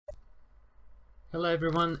Hello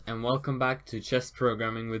everyone and welcome back to Chess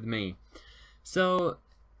Programming with me. So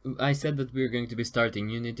I said that we are going to be starting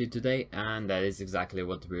Unity today, and that is exactly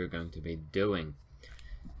what we're going to be doing.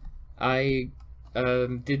 I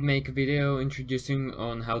did make a video introducing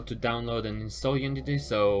on how to download and install Unity,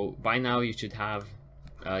 so by now you should have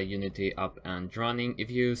Unity up and running.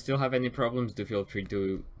 If you still have any problems, do feel free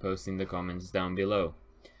to post in the comments down below.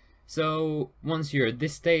 So once you're at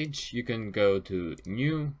this stage, you can go to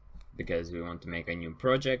New, because we want to make a new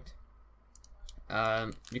project.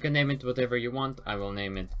 You can name it whatever you want. I will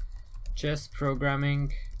name it Chess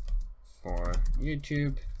Programming for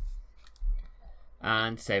YouTube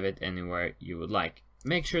and save it anywhere you would like.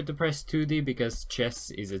 Make sure to press 2D because chess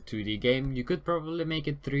is a 2D game. You could probably make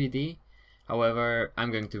it 3D, however I'm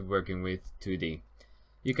going to be working with 2D.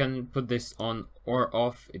 You can put this on or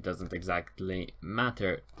off, it doesn't exactly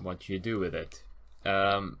matter what you do with it,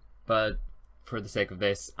 but for the sake of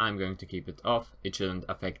this, I'm going to keep it off. It shouldn't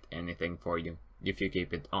affect anything for you if you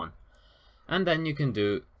keep it on. And then you can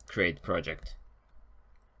do create project.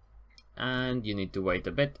 And you need to wait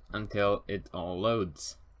a bit until it all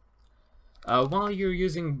loads. While you're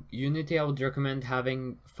using Unity, I would recommend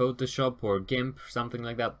having Photoshop or GIMP, something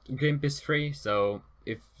like that. GIMP is free, so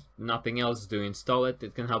if nothing else, do install it.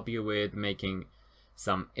 It can help you with making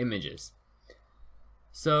some images.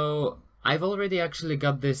 So I've already actually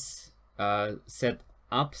got this set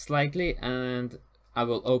up slightly, and I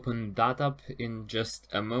will open that up in just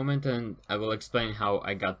a moment and I will explain how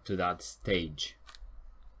I got to that stage.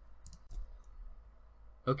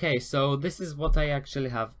 Okay, so this is what I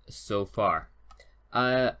actually have so far.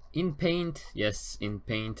 In Paint, yes, in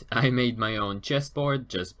Paint, I made my own chessboard,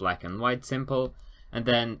 just black and white, simple. And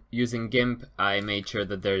then using GIMP, I made sure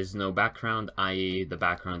that there is no background, i.e. the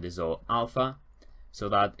background is all alpha, so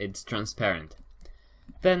that it's transparent.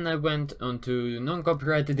 Then I went onto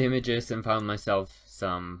non-copyrighted images and found myself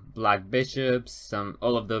some black bishops,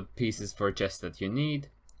 all of the pieces for chess that you need,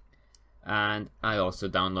 and I also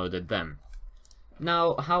downloaded them.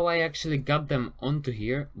 Now, how I actually got them onto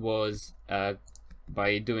here was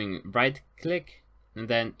by doing right click and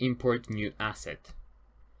then import new asset.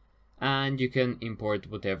 And you can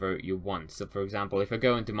import whatever you want. So for example, if I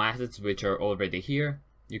go into my assets which are already here,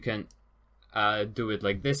 you can do it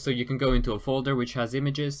like this. So you can go into a folder which has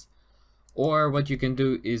images, or what you can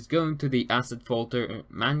do is go into the asset folder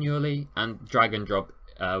manually and drag and drop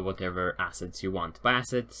whatever assets you want. By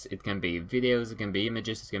assets, it can be videos, it can be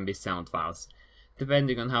images, it can be sound files.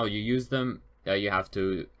 Depending on how you use them, you have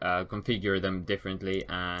to configure them differently,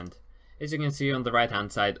 and as you can see on the right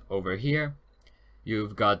hand side over here,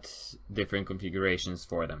 you've got different configurations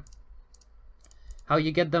for them. How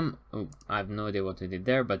you get them, oh, I have no idea what I did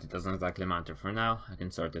there, but it doesn't exactly matter for now. I can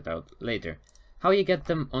sort it out later. How you get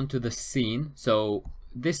them onto the scene, so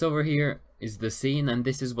this over here is the scene, and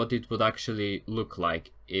this is what it would actually look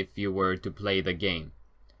like if you were to play the game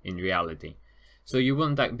in reality. So you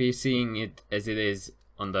wouldn't be seeing it as it is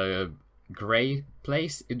on the gray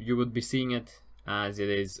place, you would be seeing it as it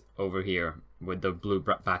is over here with the blue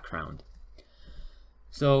background.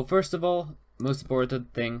 So first of all, most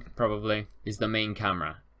important thing probably is the main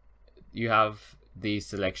camera. You have these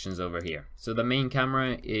selections over here. So the main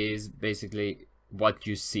camera is basically what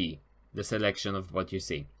you see, the selection of what you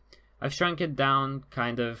see. I've shrunk it down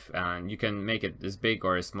kind of, and you can make it as big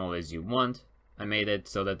or as small as you want. I made it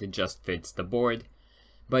so that it just fits the board.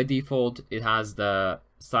 By default, it has the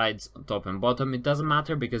sides top and bottom. It doesn't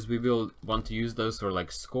matter because we will want to use those for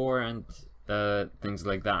like score and things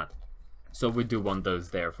like that. So we do want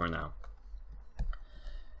those there for now.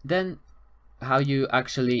 Then how you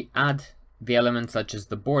actually add the elements such as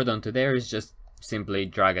the board onto there is just simply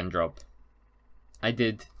drag and drop. I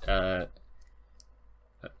did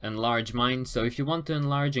enlarge mine, so if you want to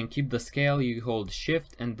enlarge and keep the scale, you hold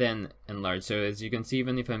shift and then enlarge. So as you can see,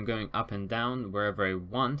 even if I'm going up and down wherever I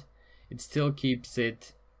want, it still keeps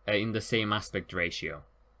it in the same aspect ratio.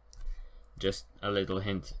 Just a little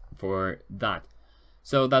hint for that.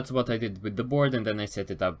 So that's what I did with the board, and then I set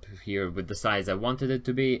it up here with the size I wanted it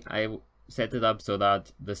to be. I set it up so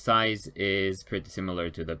that the size is pretty similar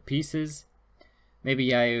to the pieces.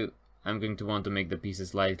 Maybe I'm going to want to make the pieces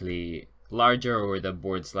slightly larger or the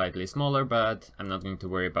board slightly smaller, but I'm not going to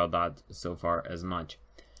worry about that so far as much.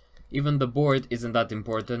 Even the board isn't that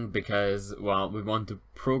important because, well, we want to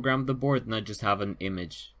program the board, not just have an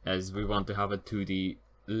image, as we want to have a 2D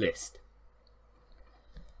list.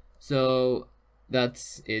 So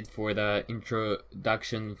that's it for the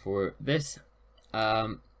introduction for this.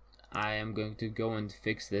 I am going to go and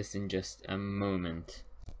fix this in just a moment.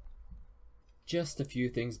 Just a few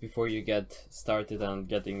things before you get started on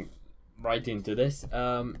getting right into this.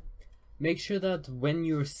 make sure that when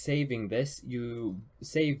you're saving this, you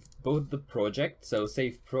save both the project, so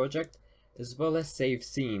save project, as well as save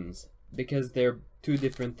scenes, because they're two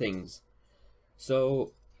different things.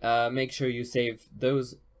 So make sure you save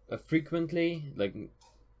those frequently, like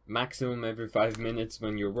maximum every 5 minutes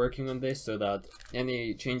when you're working on this, so that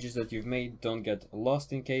any changes that you've made don't get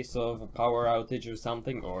lost in case of a power outage or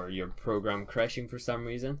something, or your program crashing for some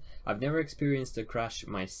reason. I've never experienced a crash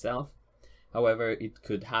myself, however it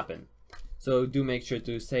could happen. So do make sure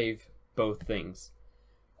to save both things.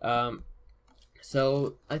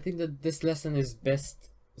 So I think that this lesson is best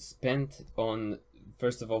spent on,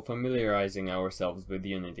 first of all, familiarizing ourselves with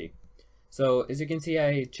Unity. So as you can see,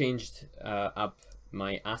 I changed up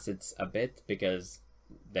my assets a bit because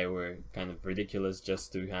they were kind of ridiculous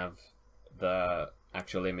just to have the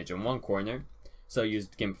actual image in one corner. So I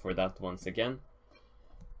used GIMP for that once again.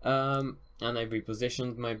 And I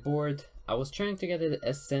repositioned my board. I was trying to get it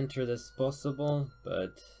as centered as possible,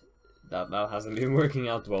 but that hasn't been working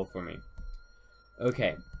out well for me.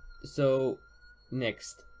 Okay, so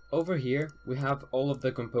next, over here we have all of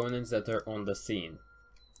the components that are on the scene.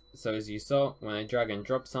 So as you saw, when I drag and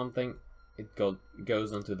drop something, it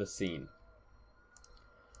goes onto the scene.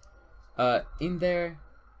 In there,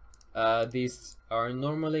 these are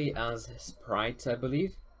normally as sprites, I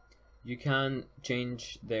believe. You can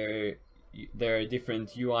change their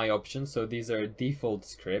different UI options, so these are default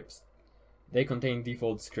scripts. They contain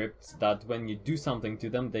default scripts that when you do something to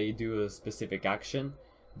them, they do a specific action.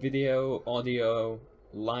 Video, audio,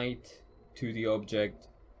 light, 2D object,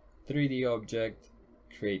 3D object,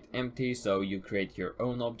 create empty, so you create your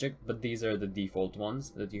own object, but these are the default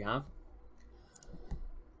ones that you have.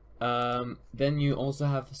 Then you also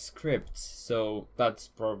have scripts, so that's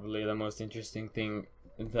probably the most interesting thing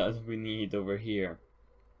that we need over here.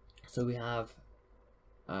 So we have,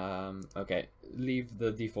 okay, leave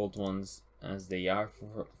the default ones as they are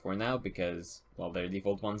for now, because, well, they're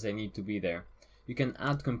default ones, they need to be there. You can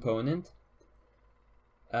add component.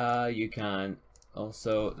 You can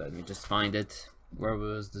also, let me just find it. Where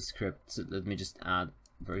was the script? So let me just add,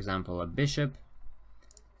 for example, a bishop,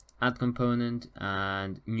 add component,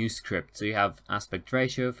 and new script. So you have aspect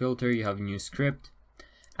ratio filter, you have new script,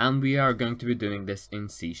 and we are going to be doing this in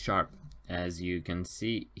C#. As you can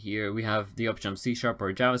see here, we have the option of C#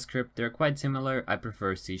 or JavaScript. They're quite similar. I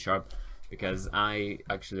prefer C# because I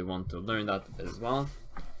actually want to learn that as well.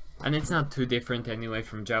 And it's not too different anyway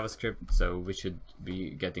from JavaScript, so we should be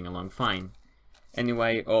getting along fine.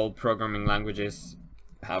 Anyway, all programming languages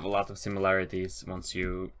have a lot of similarities. Once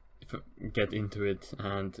you get into it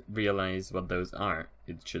and realize what those are,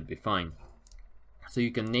 it should be fine. So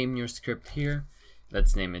you can name your script here.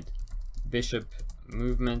 Let's name it bishop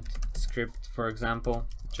movement script, for example,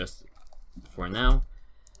 just for now,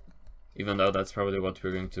 even though that's probably what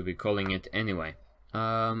we're going to be calling it anyway.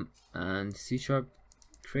 And C#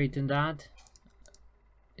 creating that,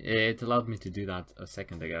 it allowed me to do that a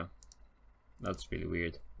second ago. That's really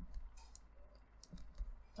weird.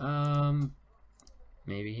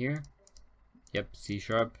 Maybe here. Yep, C#.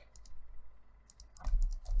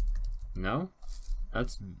 No?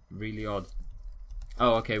 That's really odd.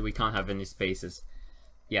 Oh, okay, we can't have any spaces.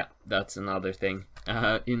 Yeah, that's another thing.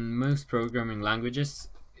 In most programming languages,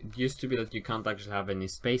 it used to be that you can't actually have any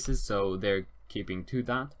spaces, so they're keeping to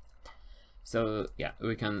that. So yeah,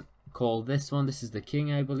 we can call this one, this is the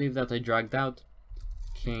king, I believe, that I dragged out.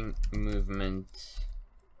 King movement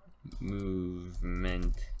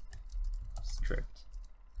script.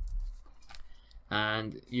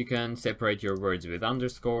 And you can separate your words with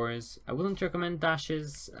underscores. I wouldn't recommend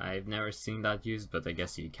dashes. I've never seen that used, but I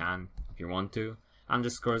guess you can if you want to.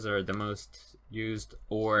 Underscores are the most used,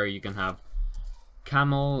 or you can have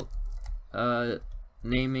camel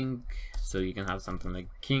naming, so you can have something like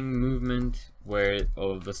king movement, where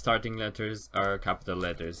all of the starting letters are capital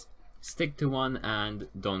letters. Stick to one and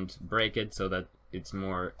don't break it, so that it's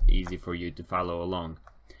more easy for you to follow along.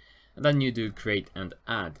 And then you do create and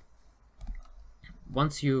add.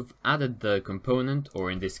 Once you've added the component, or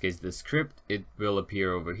in this case the script, it will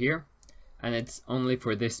appear over here, and it's only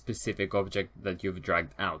for this specific object that you've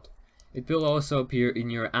dragged out. It will also appear in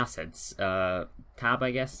your assets tab,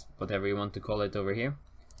 I guess, whatever you want to call it over here.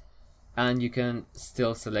 And you can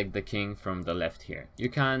still select the king from the left here. You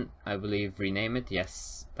can, I believe, rename it,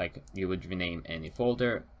 yes, like you would rename any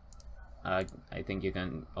folder. I think you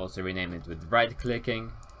can also rename it with right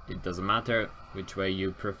clicking. It doesn't matter which way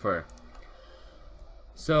you prefer.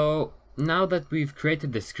 So now that we've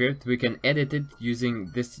created the script, we can edit it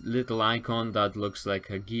using this little icon that looks like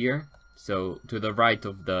a gear. So to the right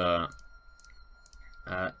of the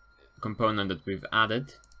component that we've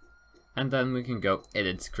added, and then we can go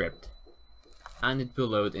edit script. and it will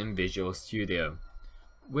load in Visual Studio,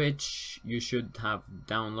 which you should have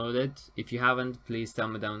downloaded. If you haven't, please tell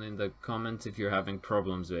me down in the comments if you're having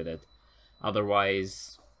problems with it.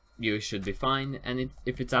 Otherwise, you should be fine. And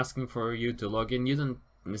if it's asking for you to log in, you don't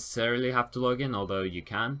necessarily have to log in, although you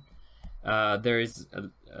can. There is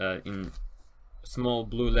in small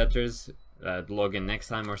blue letters log in next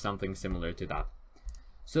time or something similar to that.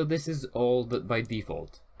 So this is all by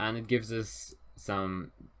default, and it gives us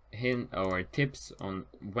some hint or tips on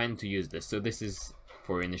when to use this. So this is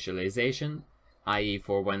for initialization, i.e.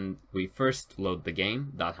 for when we first load the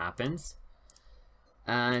game, that happens.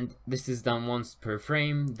 And this is done once per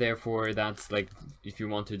frame, therefore that's like if you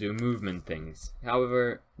want to do movement things.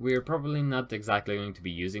 However, we're probably not exactly going to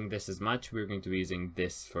be using this as much. We're going to be using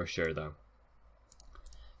this for sure though.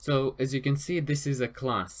 So as you can see, this is a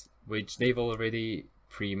class which they've already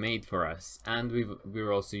pre-made for us, and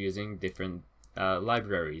we're also using different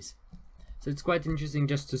libraries. So it's quite interesting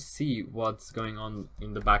just to see what's going on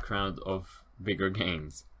in the background of bigger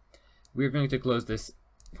games. We're going to close this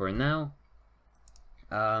for now.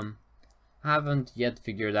 Haven't yet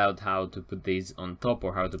figured out how to put these on top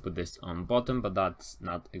or how to put this on bottom, but that's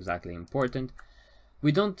not exactly important.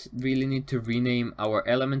 We don't really need to rename our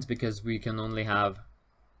elements because we can only have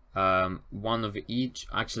one of each.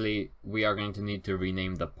 Actually, we are going to need to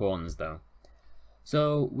rename the pawns though.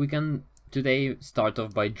 So we can today start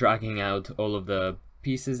off by dragging out all of the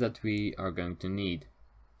pieces that we are going to need.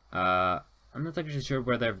 I'm not actually sure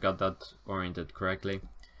whether I've got that oriented correctly.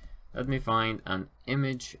 Let me find an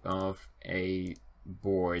image of a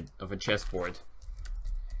board, of a chessboard.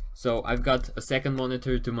 So I've got a second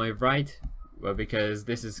monitor to my right, because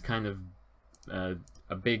this is kind of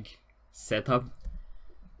a big setup.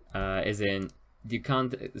 As in, you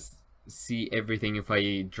can't see everything if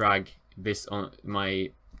I drag this on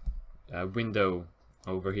my window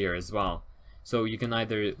over here as well. So you can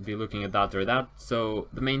either be looking at that or that. So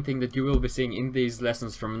the main thing that you will be seeing in these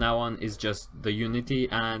lessons from now on is just the Unity,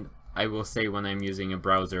 and I will say when I'm using a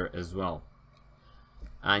browser as well.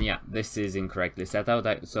 And yeah, this is incorrectly set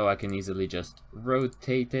out, so I can easily just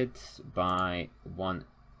rotate it by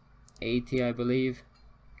 180, I believe.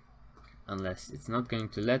 Unless it's not going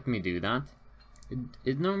to let me do that.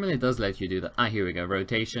 It normally does let you do that. Ah, here we go,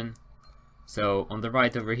 rotation. So on the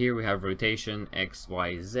right over here we have rotation X,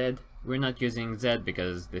 Y, Z. We're not using Z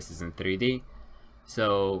because this isn't 3D.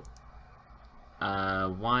 So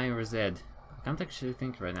Y or Z? I can't actually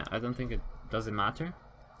think right now. I don't think it does. It matter?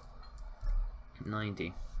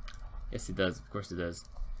 90. Yes, it does. Of course it does.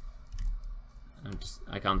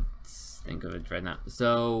 I can't think of it right now.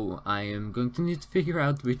 So I am going to need to figure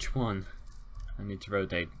out which one I need to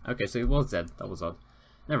rotate. Okay, so it was Z. That was odd.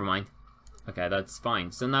 Never mind. Okay, that's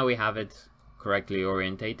fine. So now we have it correctly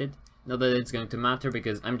orientated. Not that it's going to matter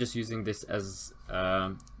because I'm just using this as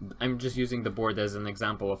I'm just using the board as an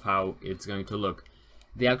example of how it's going to look.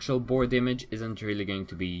 The actual board image isn't really going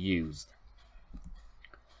to be used.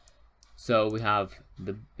 So we have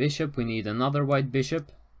the bishop. We need another white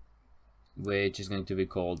bishop, which is going to be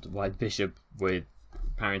called white bishop with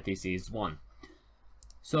parentheses 1.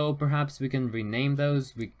 So perhaps we can rename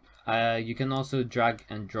those. You can also drag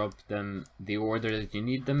and drop them the order that you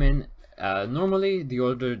need them in. Normally the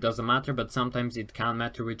order doesn't matter, but sometimes it can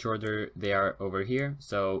matter which order they are over here.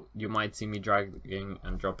 So you might see me dragging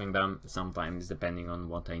and dropping them sometimes depending on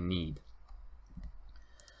what I need.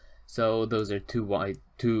 So those are two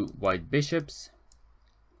white bishops.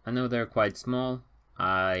 I know they're quite small.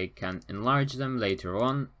 I can enlarge them later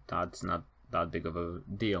on. That's not that big of a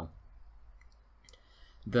deal.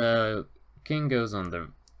 The king goes on the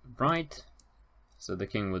right, so the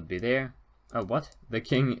king would be there. Oh, what? The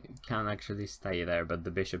king can actually stay there, but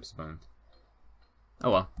the bishops won't.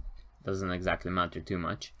 Oh well, doesn't exactly matter too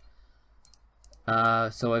much.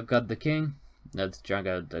 So I've got the king. Let's drag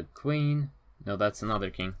out the queen. No, that's another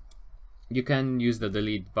king. You can use the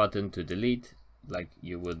delete button to delete, like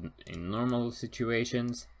you would in normal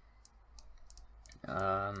situations.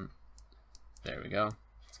 There we go.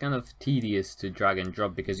 It's kind of tedious to drag and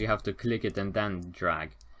drop because you have to click it and then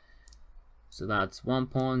drag. So that's 1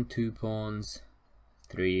 pawn, 2 pawns,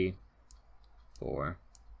 3, 4,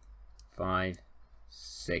 5,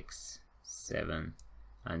 6, 7,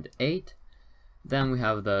 and 8. Then we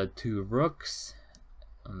have the 2 rooks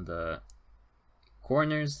on the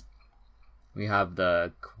corners. We have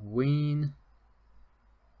the queen.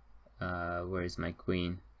 Where is my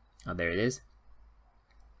queen? Oh, there it is.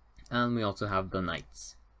 And we also have the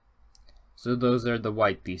knights. So those are the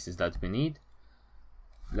white pieces that we need.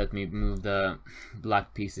 Let me move the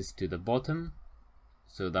black pieces to the bottom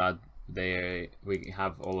so that we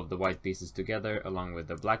have all of the white pieces together along with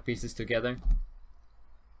the black pieces together.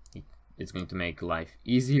 it's going to make life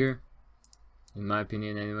easier, in my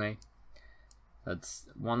opinion anyway. That's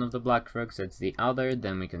one of the black rooks, that's the other,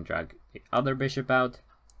 then we can drag the other bishop out.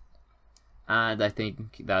 And I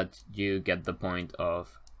think that you get the point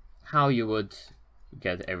of how you would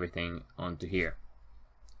get everything onto here.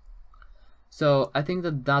 So I think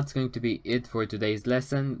that that's going to be it for today's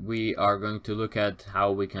lesson. We are going to look at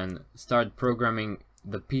how we can start programming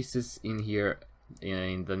the pieces in here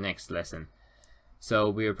in the next lesson. So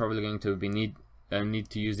we are probably going to be need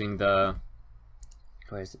to using the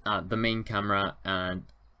main camera and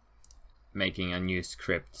making a new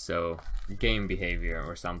script, so game behavior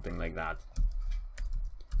or something like that,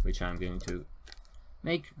 which I'm going to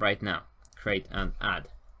make right now. Create and add,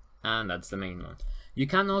 and that's the main one. You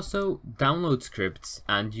can also download scripts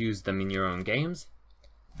and use them in your own games.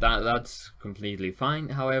 That's completely fine.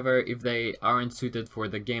 However, if they aren't suited for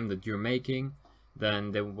the game that you're making,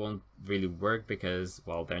 then they won't really work because,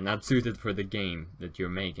 well, they're not suited for the game that you're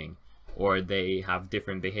making, or they have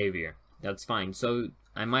different behavior. That's fine. So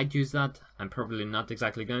I might use that. I'm probably not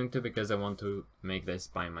exactly going to, because I want to make this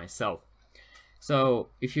by myself. So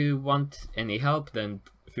if you want any help, then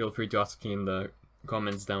feel free to ask in the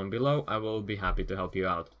comments down below. I will be happy to help you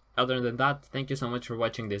out. Other than that, thank you so much for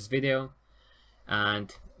watching this video,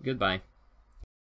 and goodbye.